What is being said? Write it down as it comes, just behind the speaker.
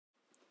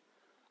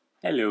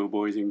Hello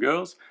boys and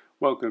girls,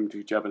 welcome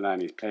to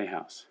Jabulani's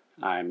Playhouse.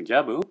 I'm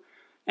Jabu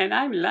and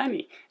I'm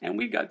Lani, and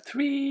we got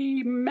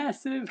 3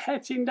 massive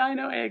hatching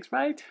dino eggs,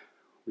 right?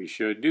 We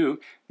sure do.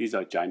 These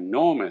are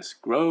ginormous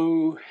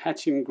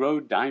hatch and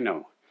grow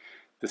dino.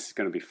 This is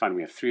going to be fun.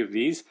 We have 3 of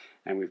these,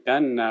 and we've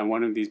done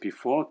one of these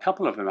before, a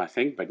couple of them I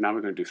think, but now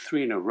we're going to do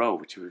 3 in a row,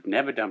 which we've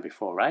never done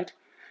before, right?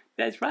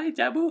 That's right,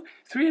 Jabu.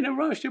 3 in a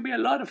row should be a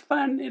lot of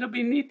fun. It'll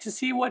be neat to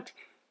see what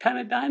kind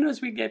of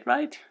dinos we get,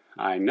 right?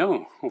 I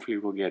know. Hopefully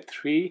we'll get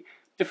 3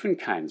 different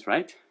kinds,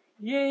 right?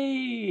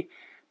 Yay!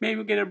 Maybe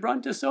we'll get a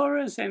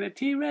Brontosaurus and a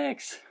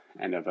T.rex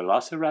and a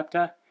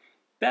Velociraptor.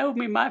 That would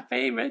be my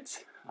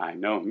favorites. I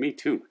know, me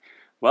too.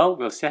 Well,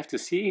 we'll have to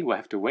see. We'll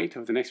have to wait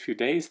over the next few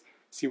days,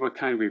 see what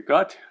kind we've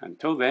got.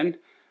 Until then,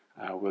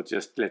 we'll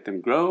just let them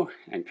grow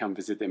and come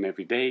visit them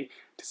every day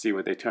to see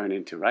what they turn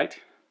into, right?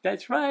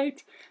 That's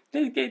right.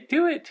 Let's get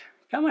to it.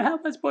 Come and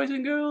help us, boys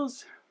and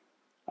girls.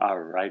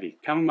 Alrighty,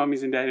 come on,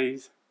 mummies and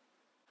daddies.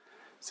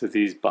 So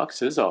these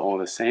boxes are all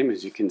the same,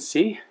 as you can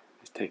see.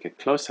 Let's take a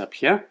close-up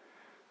here.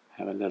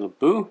 Have a little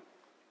boo.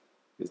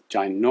 This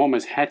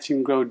ginormous hatch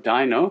and grow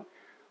dino,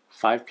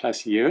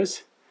 5+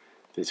 years.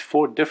 There's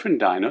 4 different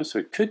dinos, so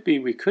it could be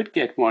we could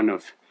get one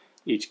of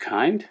each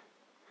kind.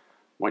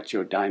 Watch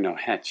your dino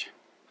hatch.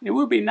 It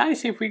would be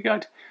nice if we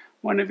got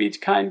one of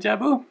each kind,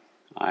 Jabu.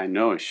 I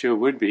know, it sure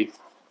would be.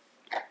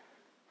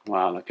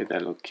 Wow, look at that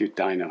little cute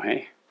dino,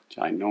 hey?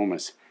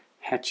 Ginormous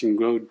hatch and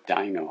grow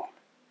dino.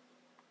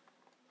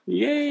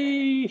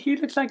 Yay! He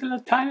looks like a little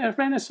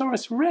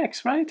Tyrannosaurus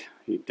Rex, right?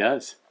 He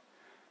does.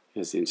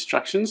 Here's the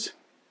instructions.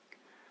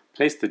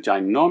 Place the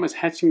ginormous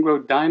hatch and grow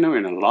dino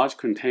in a large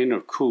container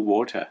of cool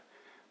water.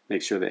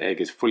 Make sure the egg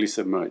is fully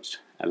submerged.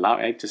 Allow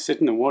egg to sit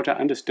in the water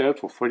undisturbed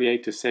for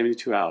 48 to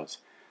 72 hours.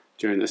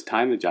 During this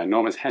time, the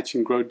ginormous hatch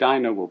and grow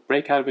dino will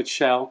break out of its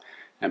shell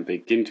and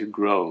begin to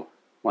grow.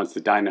 Once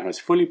the dino has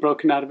fully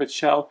broken out of its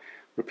shell,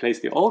 replace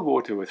the old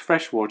water with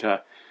fresh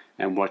water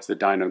and watch the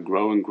dino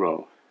grow and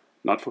grow.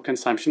 Not for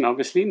consumption,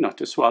 obviously, not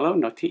to swallow,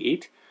 not to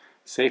eat.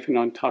 Safe and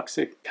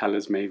non-toxic,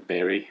 colors may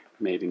vary,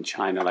 made in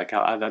China like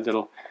our other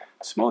little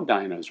small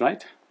dinos,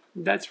 right?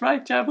 That's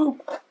right, Jabu.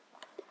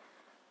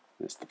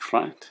 There's the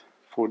front,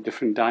 4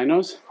 different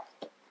dinos.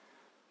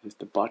 There's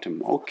the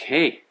bottom.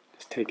 Okay,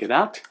 let's take it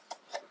out.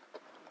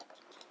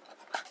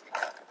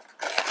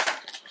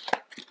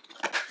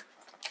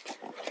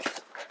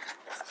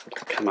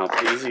 It'll come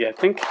out easy, I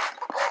think.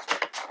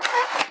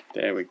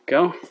 There we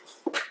go.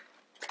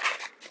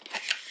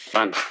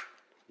 Fun.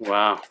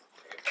 Wow,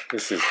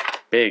 this is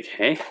big,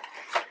 hey?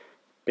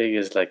 Big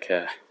is like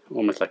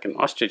almost like an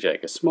ostrich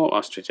egg, a small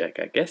ostrich egg,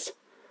 I guess.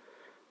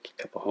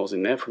 A couple holes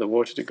in there for the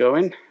water to go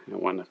in,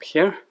 and one up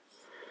here.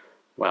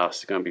 Wow, this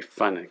is going to be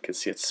fun. I can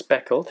see it's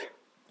speckled.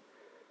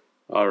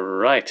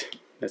 Alright,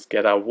 let's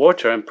get our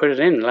water and put it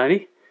in,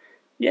 Lani.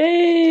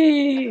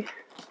 Yay!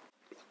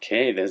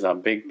 Okay, there's our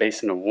big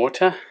basin of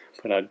water.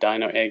 Put our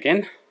dino egg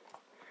in.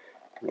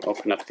 We'll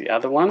open up the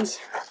other ones.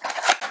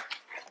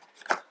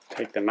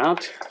 Take them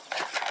out.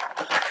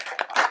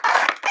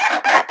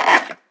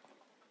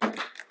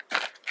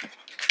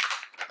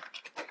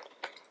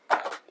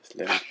 Just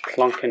let them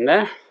plonk in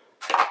there.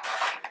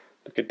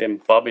 Look at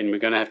them bobbing. We're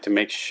going to have to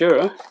make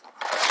sure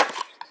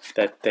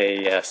that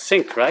they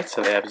sink, right?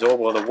 So they absorb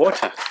all the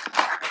water.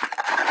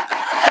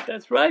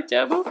 That's right,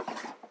 Jabu.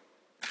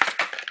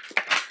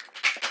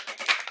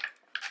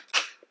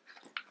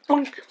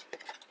 Plonk.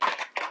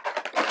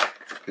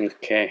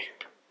 Okay.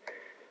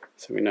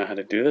 So we know how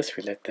to do this.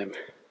 We let them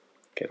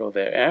get all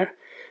their air.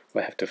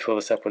 We'll have to fill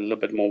this up with a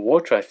little bit more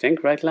water, I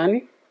think, right,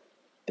 Lani?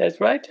 That's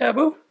right, Jabu.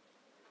 You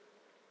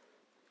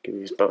can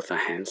use both our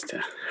hands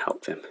to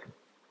help them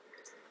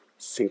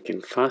sink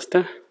in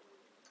faster.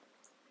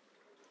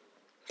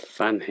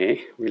 Fun,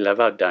 hey? We love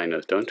our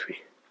dinos, don't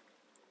we?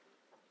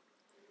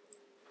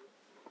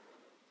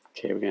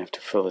 Okay, we're going to have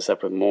to fill this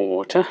up with more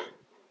water.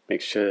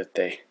 Make sure that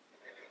they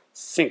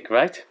sink,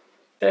 right?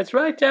 That's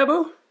right,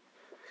 Jabu.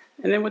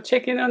 And then we'll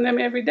check in on them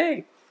every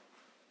day.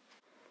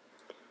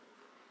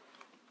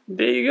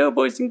 There you go,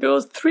 boys and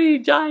girls.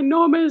 3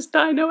 ginormous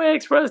dino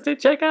eggs for us to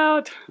check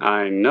out.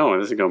 I know,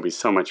 this is going to be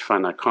so much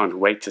fun. I can't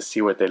wait to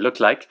see what they look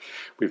like.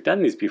 We've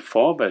done these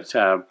before, but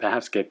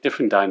perhaps get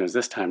different dinos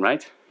this time,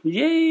 right?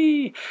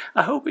 Yay!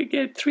 I hope we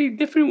get 3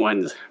 different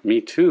ones.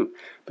 Me too.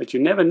 But you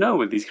never know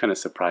with these kind of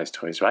surprise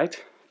toys,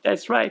 right?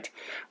 That's right.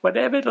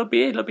 Whatever it'll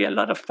be a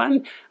lot of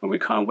fun. And we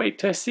can't wait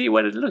to see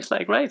what it looks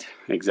like, right?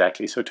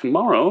 Exactly. So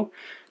tomorrow,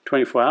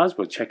 24 hours,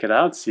 we'll check it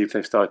out, see if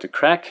they've started to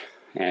crack.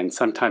 And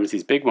sometimes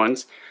these big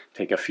ones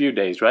take a few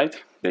days,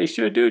 right? They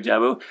sure do,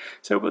 Jabu.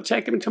 So we'll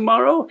check them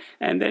tomorrow,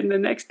 and then the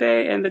next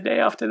day, and the day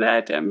after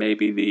that, and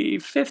maybe the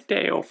 5th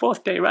day or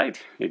 4th day, right?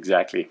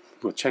 Exactly.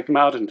 We'll check them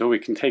out until we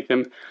can take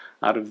them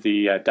out of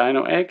the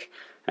dino egg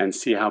and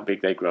see how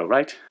big they grow,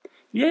 right?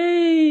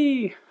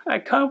 Yay! I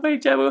can't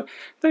wait, Jabu.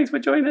 Thanks for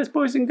joining us,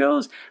 boys and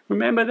girls.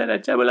 Remember that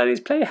at Jabulani's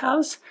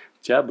Playhouse,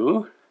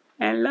 Jabu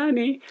and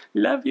Lani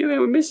love you, and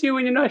we miss you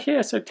when you're not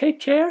here. So take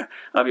care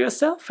of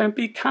yourself and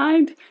be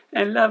kind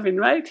and loving,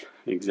 right?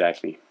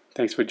 Exactly.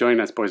 Thanks for joining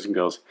us, boys and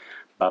girls.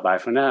 Bye-bye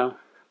for now.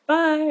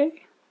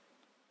 Bye!